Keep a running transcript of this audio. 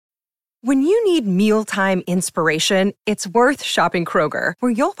When you need mealtime inspiration, it's worth shopping Kroger,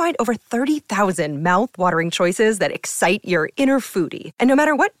 where you'll find over 30,000 mouth-watering choices that excite your inner foodie. And no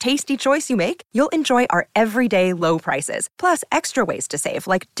matter what tasty choice you make, you'll enjoy our everyday low prices, plus extra ways to save,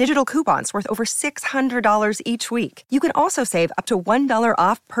 like digital coupons worth over $600 each week. You can also save up to $1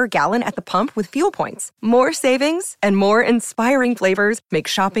 off per gallon at the pump with fuel points. More savings and more inspiring flavors make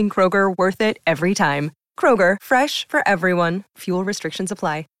shopping Kroger worth it every time. Kroger, fresh for everyone. Fuel restrictions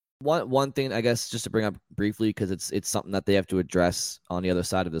apply. One thing, I guess, just to bring up briefly, because it's something that they have to address on the other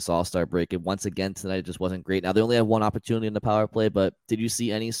side of this All-Star break. And once again, tonight it just wasn't great. Now, they only had one opportunity in the power play, but did you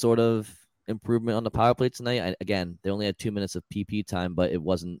see any sort of improvement on the power play tonight? Again, they only had 2 minutes of PP time, but it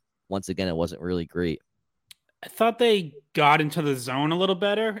wasn't really great. I thought they got into the zone a little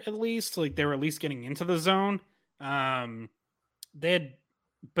better, at least. Like, they were at least getting into the zone. But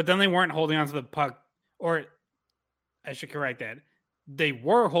then they weren't holding onto the puck, or I should correct that. They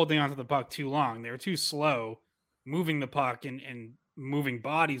were holding onto the puck too long. They were too slow moving the puck and moving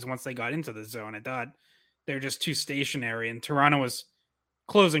bodies once they got into the zone. I thought they were just too stationary, and Toronto was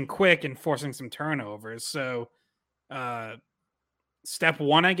closing quick and forcing some turnovers. So step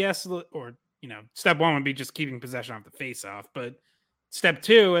one, I guess, or, step one would be just keeping possession off the face-off. But step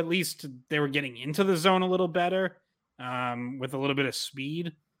two, at least they were getting into the zone a little better with a little bit of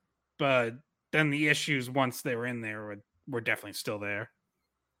speed. But then the issues once they were in there were definitely still there.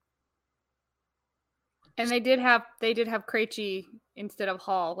 And they did have Krejci instead of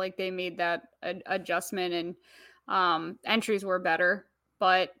Hall. Like, they made that adjustment, and entries were better,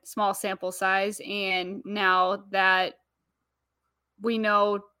 but small sample size. And now that we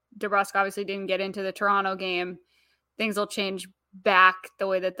know DeBrusk obviously didn't get into the Toronto game, things will change back the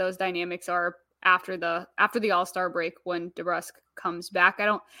way that those dynamics are after the All-Star break when DeBrusk comes back. I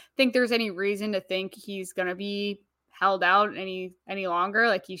don't think there's any reason to think he's going to be held out any longer.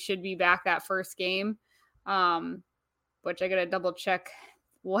 Like, he should be back that first game, which I gotta double check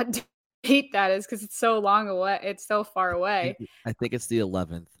what date that is, because it's so long away. It's so far away. I think it's the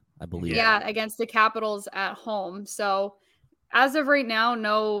 11th, I believe. Yeah, against the Capitals at home. So as of right now,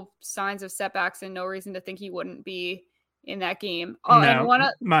 no signs of setbacks and no reason to think he wouldn't be in that game.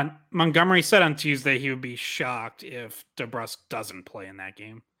 Montgomery said on Tuesday he would be shocked if DeBrusk doesn't play in that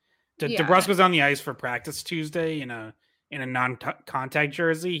game. DeBrusk was on the ice for practice Tuesday in a non-contact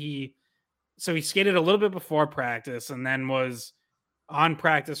jersey. He skated a little bit before practice and then was on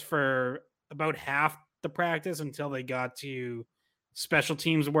practice for about half the practice until they got to special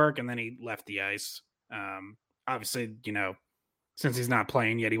teams work, and then he left the ice. Obviously, since he's not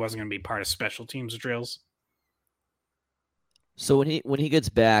playing yet, he wasn't going to be part of special teams drills. So when he gets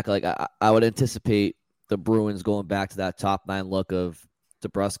back, like I would anticipate the Bruins going back to that top 9 look of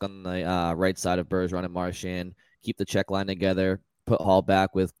DeBrusk on the right side of Bergeron and Marchand, keep the check line together, put Hall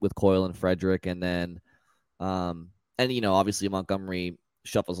back with Coyle and Frederick, and then obviously Montgomery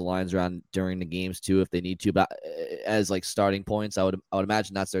shuffles the lines around during the games too if they need to. But as like starting points, I would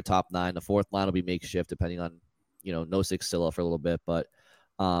imagine that's their top 9. The fourth line will be makeshift depending on Nosek still up for a little bit, but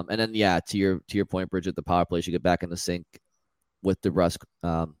and then to your point, Bridget, the power play should get back in the sync with DeBrusk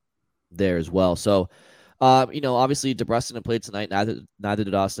there as well. So. Obviously DeBrusk didn't play tonight. Neither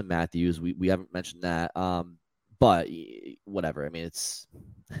did Austin Matthews. We haven't mentioned that. But whatever. I mean,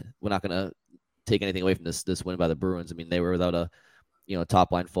 we're not gonna take anything away from this win by the Bruins. I mean, they were without a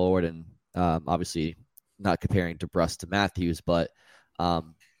top line forward, and obviously not comparing DeBrusk to Matthews, but the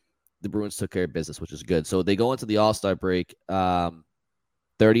Bruins took care of business, which is good. So they go into the All-Star break,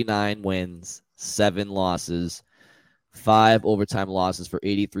 39 wins, 7 losses, 5 overtime losses for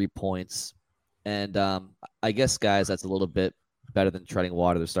 83 points. And I guess, guys, that's a little bit better than treading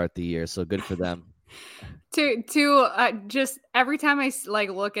water to start the year. So good for them. Just every time I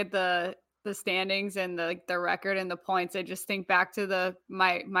look at the standings and the record and the points, I just think back to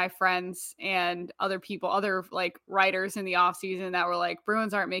my friends and other writers in the off season that were like,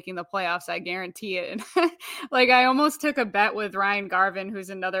 Bruins aren't making the playoffs, I guarantee it. And I almost took a bet with Ryan Garvin,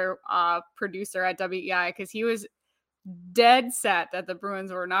 who's another producer at WEI, because he was dead set that the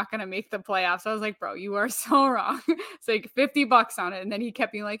Bruins were not going to make the playoffs. I was like, bro, you are so wrong. It's like $50 on it. And then he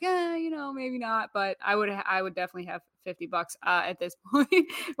kept being like, maybe not, but I would definitely have $50 at this point.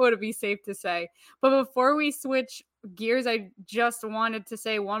 Would it be safe to say? But before we switch gears, I just wanted to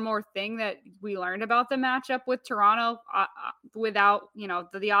say one more thing that we learned about the matchup with Toronto, without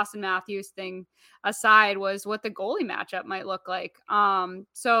the Austin Matthews thing aside, was what the goalie matchup might look like.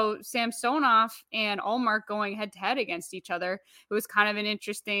 So Samsonov and Ullmark going head to head against each other. It was kind of an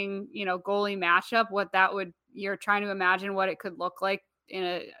interesting goalie matchup. You're trying to imagine what it could look like in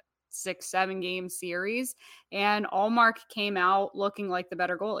a 6-7 game series, and Ullmark came out looking like the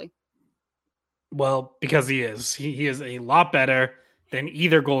better goalie. Well, because he is. He is a lot better than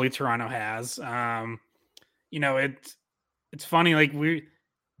either goalie Toronto has. It's funny, like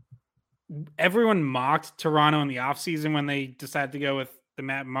everyone mocked Toronto in the offseason when they decided to go with the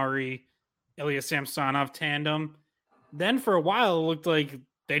Matt Murray, Ilya Samsonov tandem. Then for a while, it looked like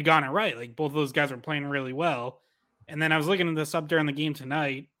they'd gotten it right. Like both of those guys were playing really well. And then I was looking at this up during the game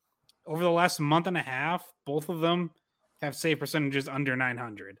tonight. Over the last month and a half, both of them have save percentages under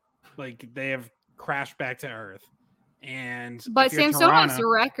 900. Like they have crashed back to earth. But Samsonov's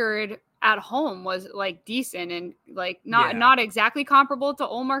record at home was like decent and like not exactly comparable to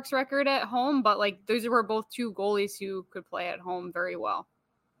Ullmark's record at home, but like those were both two goalies who could play at home very well.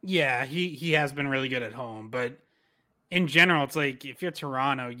 Yeah, he has been really good at home, but in general, it's like if you're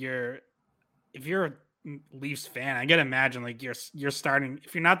Toronto, if you're a Leafs fan, I gotta imagine like you're starting,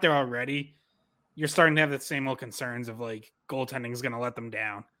 if you're not there already, you're starting to have the same old concerns of like goaltending is gonna let them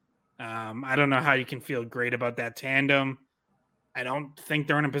down. I don't know how you can feel great about that tandem. I don't think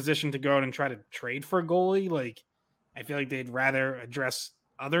they're in a position to go out and try to trade for a goalie. Like, I feel like they'd rather address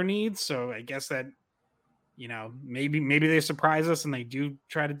other needs. So I guess that, maybe they surprise us and they do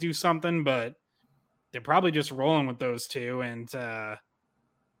try to do something, but they're probably just rolling with those two. And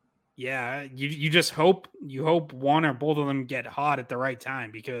you just hope one or both of them get hot at the right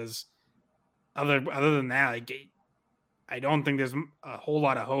time, because other than that, like, I don't think there's a whole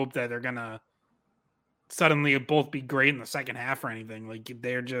lot of hope that they're gonna suddenly both be great in the second half or anything. Like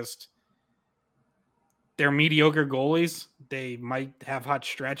they're mediocre goalies. They might have hot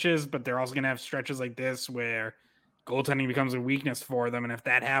stretches, but they're also gonna have stretches like this where goaltending becomes a weakness for them. And if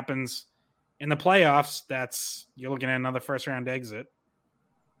that happens in the playoffs, you're looking at another first round exit.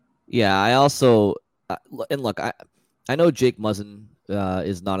 Yeah, I also and look, I know Jake Muzzin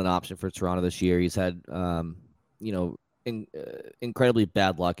is not an option for Toronto this year. He's had incredibly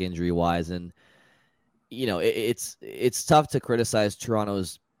bad luck injury wise, and it's tough to criticize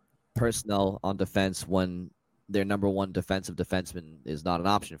Toronto's personnel on defense when their number one defensive defenseman is not an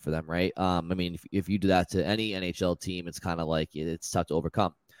option for them, right? I mean, if you do that to any NHL team, it's kind of like it's tough to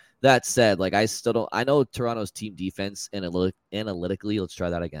overcome. That said, like I know Toronto's team defense analytically, let's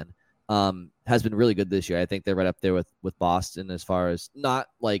try that again, has been really good this year. I think they're right up there with Boston as far as not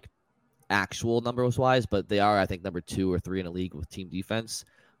like actual numbers wise, but they are, I think, number 2 or 3 in the league with team defense.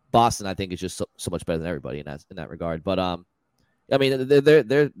 Boston, I think, is just so much better than everybody in that regard. But I mean,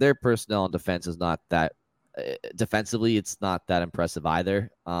 their personnel on defense is not that defensively. It's not that impressive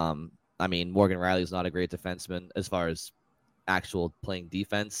either. I mean, Morgan Riley is not a great defenseman as far as actual playing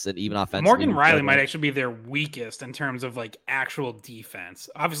defense, and even offensively. Morgan Riley might actually be their weakest in terms of like actual defense.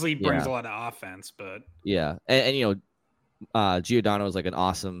 Obviously, he brings a lot of offense, but and Giordano is like an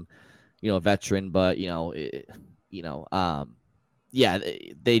awesome, veteran, but they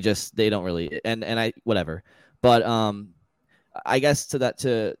don't really and I whatever. But I guess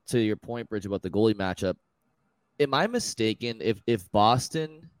to your point, Bridge, about the goalie matchup, am I mistaken if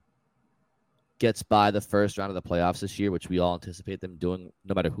Boston gets by the first round of the playoffs this year, which we all anticipate them doing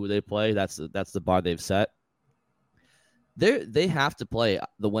no matter who they play, that's the bar they've set. They have to play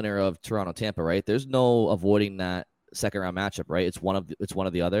the winner of Toronto Tampa, right? There's no avoiding that second round matchup, right? It's one of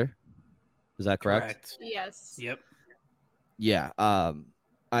the other. Is that correct? Yes. Yep. Yeah. I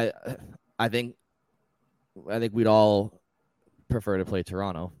think we'd all prefer to play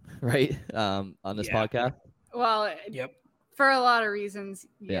Toronto, right? On this podcast. Well, yep. For a lot of reasons,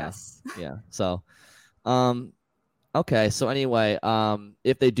 yes. Yeah. So, okay. So anyway,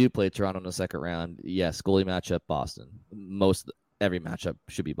 if they do play Toronto in the second round, yes, goalie matchup, Boston. Every matchup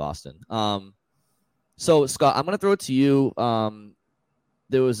should be Boston. So Scott, I'm gonna throw it to you.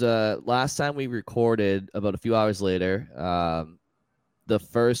 There was last time we recorded, about a few hours later, the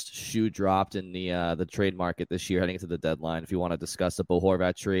first shoe dropped in the trade market this year, heading into the deadline. If you want to discuss the Bo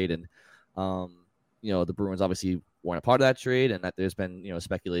Horvat trade, and the Bruins obviously weren't a part of that trade, and that there's been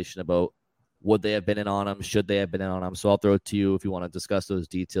speculation about would they have been in on him, should they have been in on him. So I'll throw it to you if you want to discuss those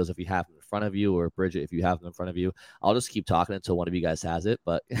details, if you have them in front of you, or Bridget, if you have them in front of you. I'll just keep talking until one of you guys has it.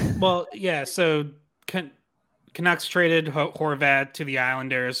 But well, yeah. So Canucks traded Horvat to the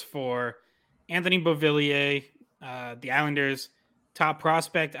Islanders for Anthony Beauvillier, the Islanders' top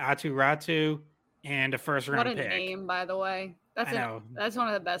prospect Aatu Ratu, and a first-round pick. What a name, by the way. That's one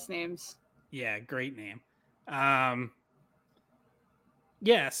of the best names. Yeah, great name.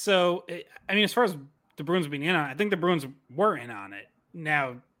 So as far as the Bruins being in on it, I think the Bruins were in on it.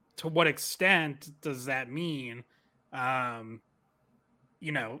 Now, to what extent does that mean? I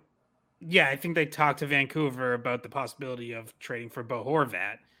think they talked to Vancouver about the possibility of trading for Bo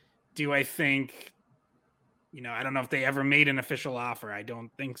Horvat. Do I think, I don't know if they ever made an official offer. I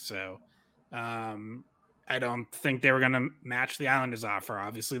don't think so. I don't think they were going to match the Islanders offer.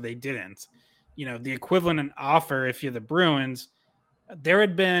 Obviously, they didn't. The equivalent offer, if you're the Bruins, there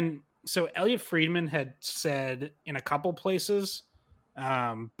had been. So Elliot Friedman had said in a couple places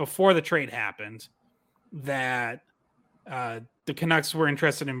before the trade happened that the Canucks were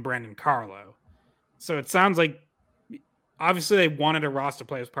interested in Brandon Carlo. So it sounds like obviously they wanted a roster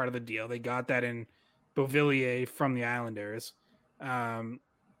player as part of the deal. They got that in Beauvillier from the Islanders.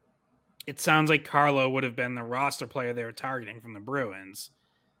 It sounds like Carlo would have been the roster player they were targeting from the Bruins.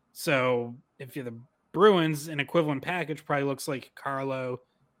 So if you're the Bruins, an equivalent package probably looks like Carlo,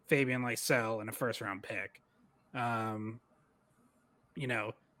 Fabian Lysell, and a first-round pick. Now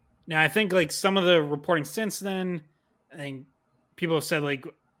I think like some of the reporting since then, I think people have said like,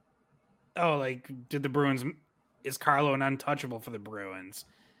 oh, like is Carlo an untouchable for the Bruins?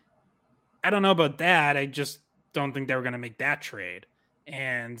 I don't know about that. I just don't think they were going to make that trade.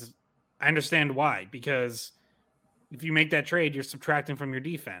 And I understand why, because if you make that trade, you're subtracting from your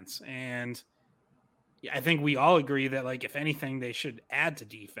defense. And I think we all agree that, like, if anything, they should add to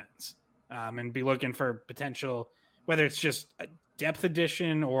defense and be looking for potential, whether it's just a depth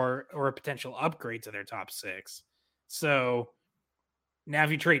addition or a potential upgrade to their top six. So now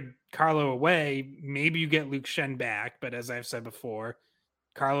if you trade Carlo away, maybe you get Luke Schenn back. But as I've said before,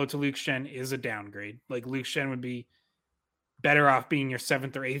 Carlo to Luke Schenn is a downgrade. Like, Luke Schenn would be better off being your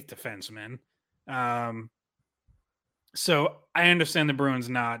 7th or 8th defenseman. So I understand the Bruins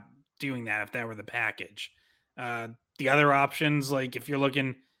not doing that if that were the package. The other options, like if you're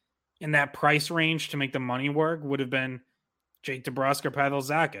looking in that price range to make the money work, would have been Jake DeBrusk or Pavel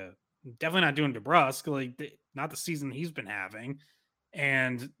Zacha. Definitely not doing DeBrusk, like not the season he's been having.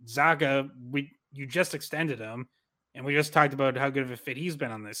 And Zacha, you just extended him, and we just talked about how good of a fit he's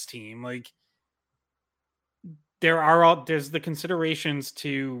been on this team. Like, there's the considerations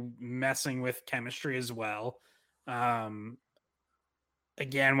to messing with chemistry as well.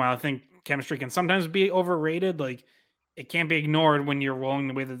 Again, while I think chemistry can sometimes be overrated, like it can't be ignored when you're rolling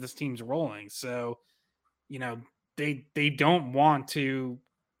the way that this team's rolling. So, they don't want to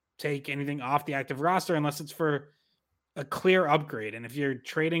take anything off the active roster unless it's for a clear upgrade. And if you're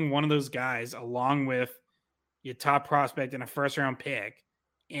trading one of those guys along with your top prospect and a first round pick,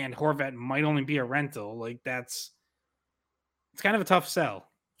 and Horvat might only be a rental, like it's kind of a tough sell.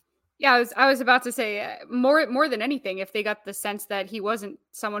 Yeah, I was about to say more than anything, if they got the sense that he wasn't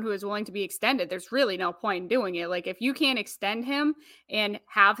someone who was willing to be extended, there's really no point in doing it. Like, if you can't extend him and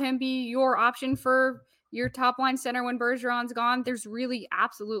have him be your option for your top line center when Bergeron's gone, there's really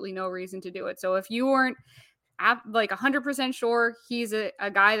absolutely no reason to do it. So if you weren't like 100% sure he's a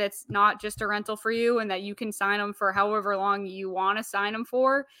guy that's not just a rental for you and that you can sign him for however long you want to sign him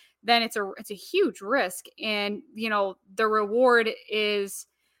for, then it's a huge risk. And, the reward is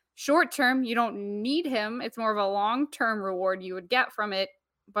short term. You don't need him. It's more of a long-term reward you would get from it,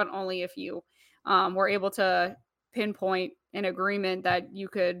 but only if you were able to pinpoint an agreement that you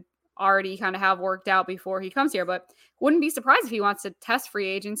could already kind of have worked out before he comes here. But wouldn't be surprised if he wants to test free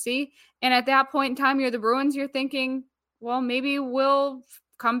agency. And at that point in time, you're the Bruins, you're thinking, well, maybe we'll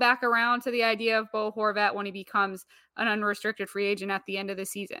come back around to the idea of Bo Horvat when he becomes an unrestricted free agent at the end of the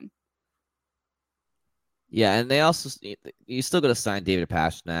season. Yeah, and you still got to sign David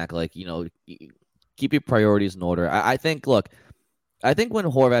Pastrnak. Like, keep your priorities in order. I think when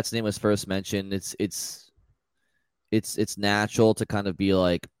Horvat's name was first mentioned, it's natural to kind of be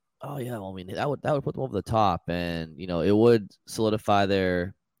like, oh yeah, well, I mean, that would put them over the top, and it would solidify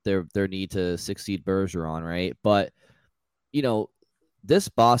their need to succeed Bergeron, right? But this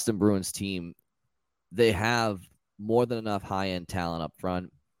Boston Bruins team, they have more than enough high-end talent up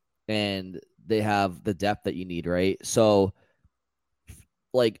front, and they have the depth that you need, right? So,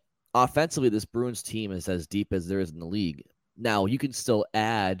 like, offensively, this Bruins team is as deep as there is in the league. Now, you can still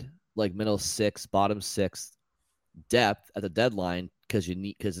add like middle six, bottom six depth at the deadline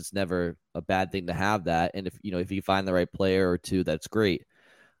because it's never a bad thing to have that. And if you find the right player or two, that's great.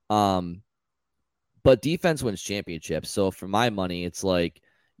 But defense wins championships. So for my money, it's like,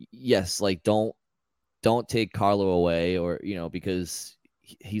 yes, like don't take Carlo away, or because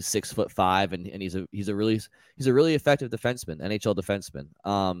he's 6'5" and he's a really effective defenseman, NHL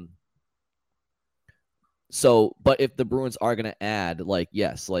defenseman. So, but if the Bruins are going to add, like,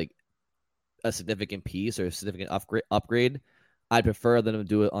 yes, like a significant piece or a significant upgrade, I'd prefer them to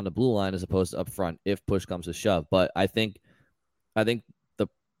do it on the blue line as opposed to up front if push comes to shove. But I think the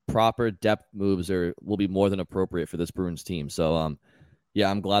proper depth moves will be more than appropriate for this Bruins team. So,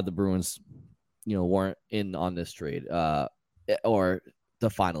 yeah, I'm glad the Bruins, weren't in on this trade, or the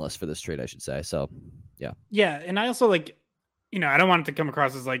finalists for this trade, I should say. So, yeah. Yeah, and I also I don't want it to come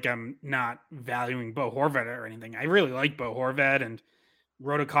across as like I'm not valuing Bo Horvat or anything. I really like Bo Horvat and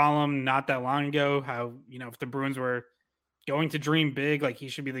wrote a column not that long ago how, if the Bruins were going to dream big, like he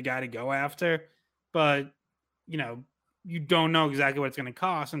should be the guy to go after. But, you don't know exactly what it's going to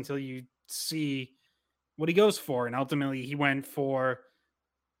cost until you see what he goes for. And ultimately he went for,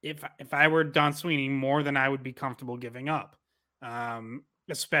 if I were Don Sweeney, more than I would be comfortable giving up,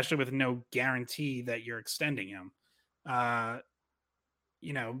 especially with no guarantee that you're extending him. But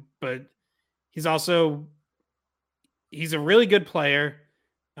he's a really good player,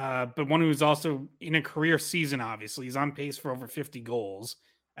 but one who's also in a career season. Obviously, he's on pace for over 50 goals.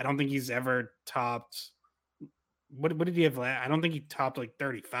 I don't think he's ever topped. What did he have? I don't think he topped like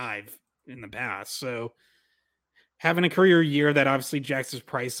 35 in the past. So having a career year that obviously jacks his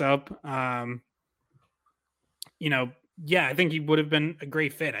price up. Yeah, I think he would have been a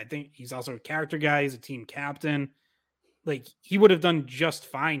great fit. I think he's also a character guy. He's a team captain. Like he would have done just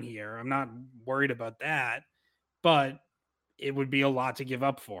fine here. I'm not worried about that, but it would be a lot to give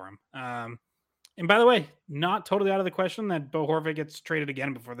up for him. And by the way, not totally out of the question that Bo Horvat gets traded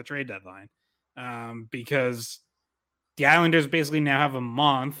again before the trade deadline, because the Islanders basically now have a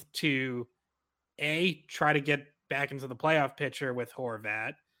month to try to get back into the playoff picture with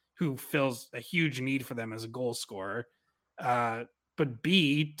Horvat, who fills a huge need for them as a goal scorer, but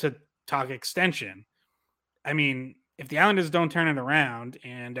B, to talk extension. I mean, if the Islanders don't turn it around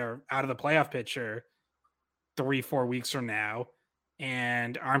and are out of the playoff picture 3-4 weeks from now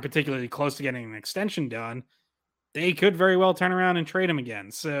and aren't particularly close to getting an extension done, they could very well turn around and trade him again.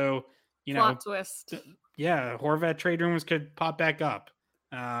 So, plot twist. Yeah, Horvat trade rumors could pop back up.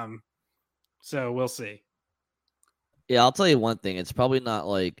 So we'll see. Yeah, I'll tell you one thing. It's probably not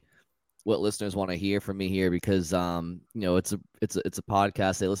like what listeners want to hear from me here because it's a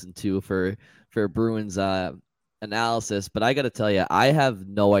podcast they listen to for Bruins analysis. But I got to tell you, I have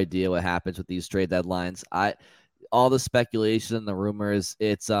no idea what happens with these trade deadlines. All the speculation, the rumors,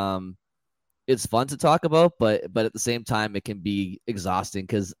 it's fun to talk about, but at the same time, it can be exhausting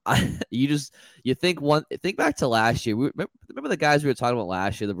because you think back to last year. Remember the guys we were talking about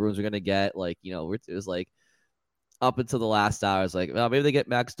last year, the Bruins were going to get, like, it was like up until the last hour, it's like, well, maybe they get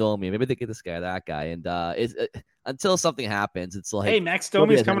Max Domi, maybe they get this guy, that guy, and until something happens, it's like, hey, Max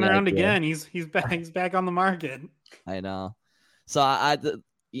Domi's coming around again. He's back on the market. I know. So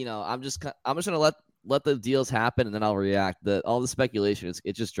I'm just gonna let the deals happen, and then I'll react. All the speculation,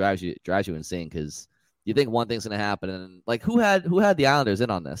 it just drives you insane because you think one thing's gonna happen, and like who had the Islanders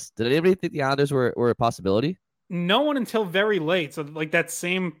in on this? Did anybody think the Islanders were a possibility? No one until very late. So like that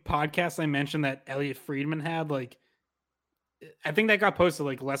same podcast I mentioned that Elliot Friedman had, like I think that got posted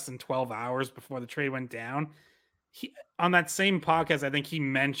like less than 12 hours before the trade went down. On that same podcast, I think he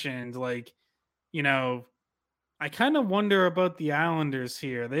mentioned like, I kind of wonder about the Islanders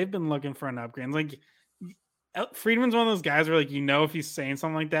here. They've been looking for an upgrade. Like Friedman's one of those guys where like, if he's saying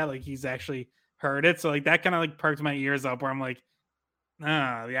something like that, like he's actually heard it. So like that kind of like perked my ears up where I'm like, the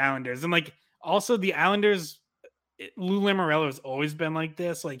Islanders. And like also the Islanders, Lou Lamoriello has always been like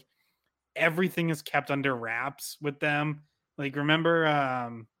this. Like everything is kept under wraps with them. Like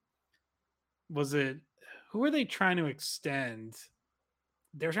remember, who were they trying to extend?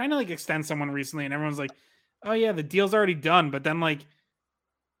 They're trying to like extend someone recently, and everyone's like, "Oh yeah, the deal's already done." But then like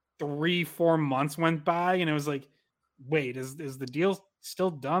 3-4 months went by, and it was like, "Wait, is the deal still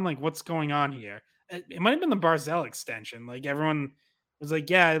done? Like, what's going on here?" It might have been the Barzell extension. Like everyone was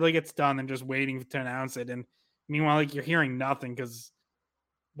like, "Yeah, like it's done," and just waiting to announce it. And meanwhile, like you're hearing nothing because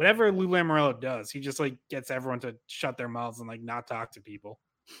whatever Lou Lamoriello does, he just like gets everyone to shut their mouths and like not talk to people.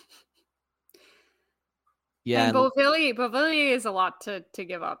 Yeah, and Beauvillier is a lot to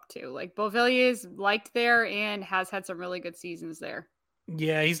give up to. Like Beauvillier is liked there and has had some really good seasons there.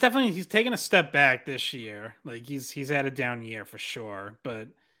 Yeah, he's taken a step back this year. Like he's had a down year for sure, but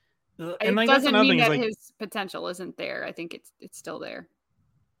it like, doesn't mean that like, his potential isn't there. I think it's still there.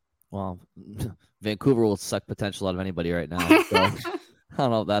 Well, Vancouver will suck potential out of anybody right now. So. I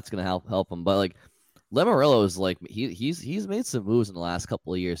don't know if that's gonna help him, but like Lamoriello is like he's made some moves in the last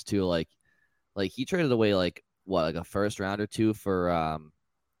couple of years too. Like he traded away like a first round or two for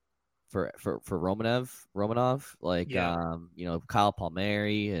Romanov, like Kyle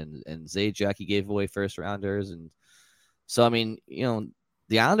Palmieri and Zajac. He gave away first rounders, and so I mean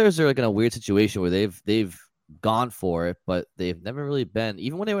the Islanders are like in a weird situation where they've gone for it, but they've never really been.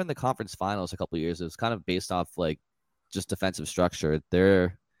 Even when they were in the conference finals a couple of years, it was kind of based off like just defensive structure.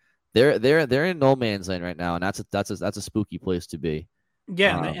 They're in no man's land right now, and that's a spooky place to be.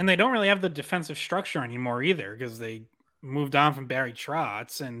 Yeah, and they don't really have the defensive structure anymore either because they moved on from Barry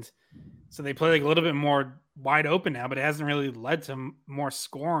Trotz, and so they play like a little bit more wide open now, but it hasn't really led to more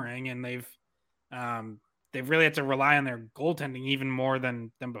scoring, and they've really had to rely on their goaltending even more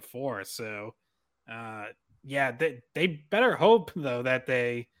than before. So, yeah, they better hope though that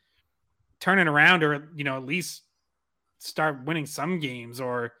they turn it around, or at least start winning some games,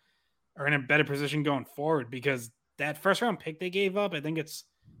 or are in a better position going forward, because that first round pick they gave up, I think it's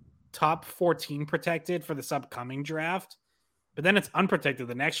top 14 protected for this upcoming draft, but then it's unprotected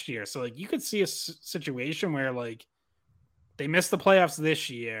the next year. So like you could see a situation where like they miss the playoffs this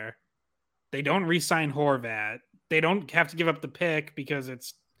year, they don't re-sign Horvat, they don't have to give up the pick because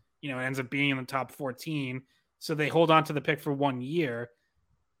it's it ends up being in the top 14, so they hold on to the pick for 1 year,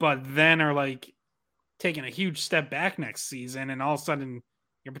 but then are like taking a huge step back next season, and all of a sudden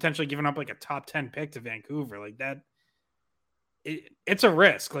you're potentially giving up like a top 10 pick to Vancouver. Like that, it's a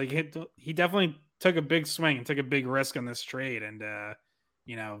risk. Like he definitely took a big swing and took a big risk on this trade, and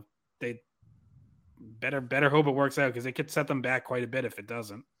they better hope it works out, because it could set them back quite a bit if it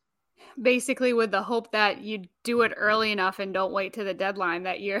doesn't. Basically, with the hope that you do it early enough and don't wait to the deadline,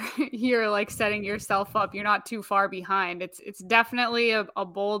 that you're like setting yourself up. You're not too far behind. It's definitely a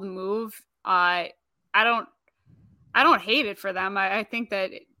bold move. I don't hate it for them. I think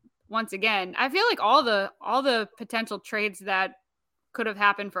that once again, I feel like all the potential trades that could have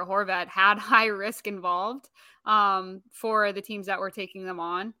happened for Horvat had high risk involved for the teams that were taking them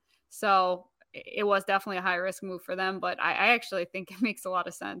on. So it was definitely a high risk move for them, but I actually think it makes a lot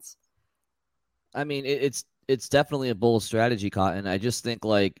of sense. I mean, it's definitely a bold strategy, Cotton. I just think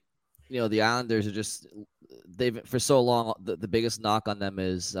like, the Islanders are just, they've for so long, the biggest knock on them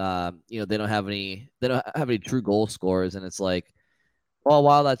is, they don't have any true goal scorers. And it's like, well,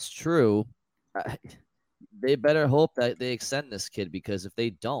 while that's true, they better hope that they extend this kid, because if they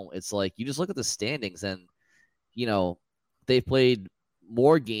don't, it's like, you just look at the standings and, they've played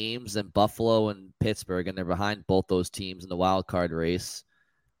more games than Buffalo and Pittsburgh, and they're behind both those teams in the wild card race.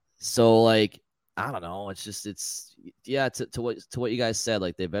 So like, I don't know. It's just, to what you guys said,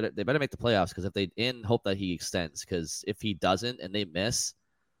 like they better make the playoffs, because if they hope that he extends, because if he doesn't and they miss,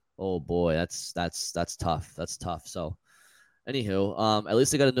 oh boy, that's tough. That's tough. So anywho, at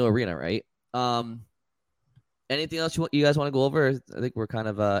least they got a new arena, right? Anything else you guys want to go over? I think we're kind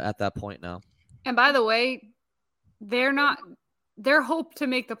of at that point now. And by the way, their hope to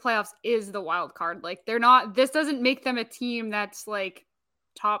make the playoffs is the wild card. Like this doesn't make them a team that's like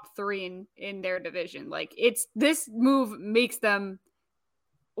top 3 in their division. Like this move makes them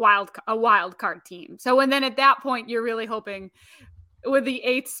a wild card team. So, and then at that point, you're really hoping with the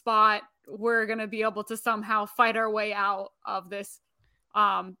 8th spot, we're going to be able to somehow fight our way out of this,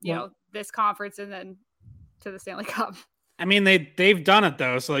 this conference, and then to the Stanley Cup. I mean, they've done it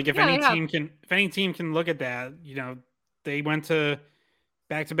though. So like if any team can look at that, they went to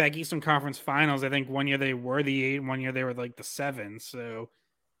back-to-back Eastern Conference Finals. I think one year they were the 8, one year they were like the 7. So,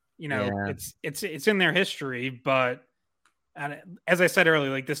 it's in their history. But as I said earlier,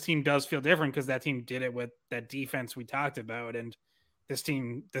 like this team does feel different because that team did it with that defense we talked about, and this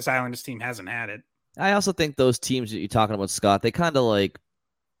Islanders team hasn't had it. I also think those teams that you're talking about, Scott, they kind of like,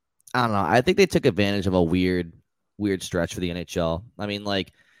 I don't know. I think they took advantage of a weird stretch for the NHL. I mean,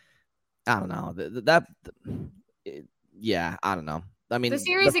 like, I don't know I don't know. I mean, the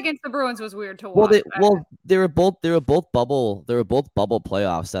series against the Bruins was weird to watch. They were both bubble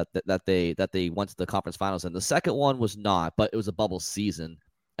playoffs that they went to the conference finals, and the second one was not, but it was a bubble season,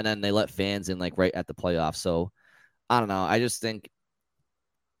 and then they let fans in like right at the playoffs. So I don't know. I think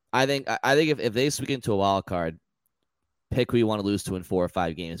if they squeak into a wild card, pick who you want to lose to in 4 or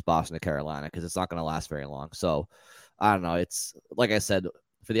 5 games, Boston to Carolina, because it's not going to last very long. So I don't know. It's like I said,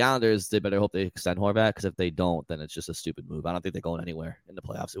 for the Islanders, they better hope they extend Horvat, because if they don't, then it's just a stupid move. I don't think they're going anywhere in the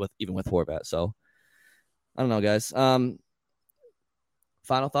playoffs, even with Horvat. So I don't know, guys. Final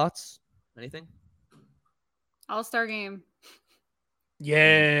thoughts? Anything? All-Star game.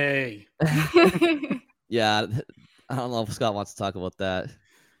 Yay. Yeah, I don't know if Scott wants to talk about that.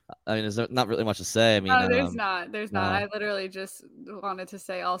 I mean, there's not really much to say. I mean, no, there's not. There's not. I literally just wanted to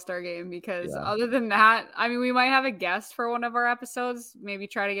say All-Star game, because other than that, I mean, we might have a guest for one of our episodes. Maybe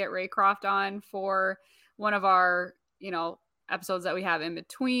try to get Raycroft on for one of our, episodes that we have in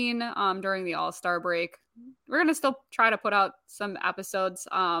between during the All-Star break. We're going to still try to put out some episodes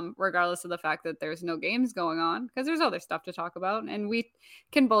regardless of the fact that there's no games going on, because there's other stuff to talk about, and we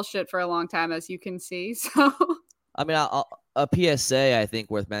can bullshit for a long time, as you can see. So I mean, a PSA I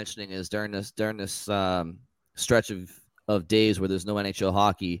think worth mentioning is during this stretch of days where there's no NHL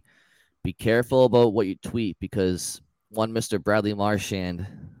hockey, be careful about what you tweet, because one Mr. Bradley Marchand,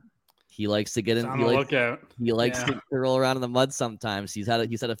 he likes to get in. He likes to roll around in the mud sometimes. He's had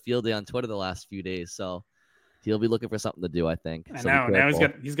a field day on Twitter the last few days. So He'll be looking for something to do, I think. I So know. Now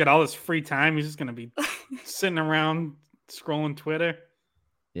he's got all this free time. He's just gonna be sitting around scrolling Twitter.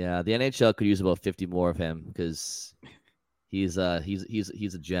 Yeah, the NHL could use about 50 more of him because he's a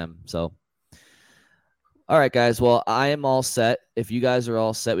gem. So, all right, guys. Well, I am all set. If you guys are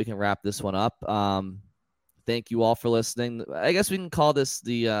all set, we can wrap this one up. Thank you all for listening. I guess we can call this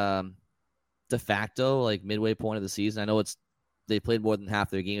the de facto like midway point of the season. I know they played more than half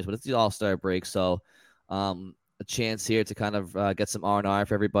their games, but it's the All-Star break, so a chance here to kind of get some R&R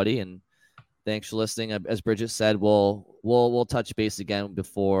for everybody. And thanks for listening. As Bridget said, we'll touch base again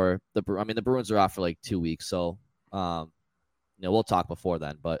before the Bruins are off for like 2 weeks, so we'll talk before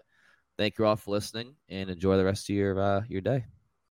then. But thank you all for listening, and enjoy the rest of your day.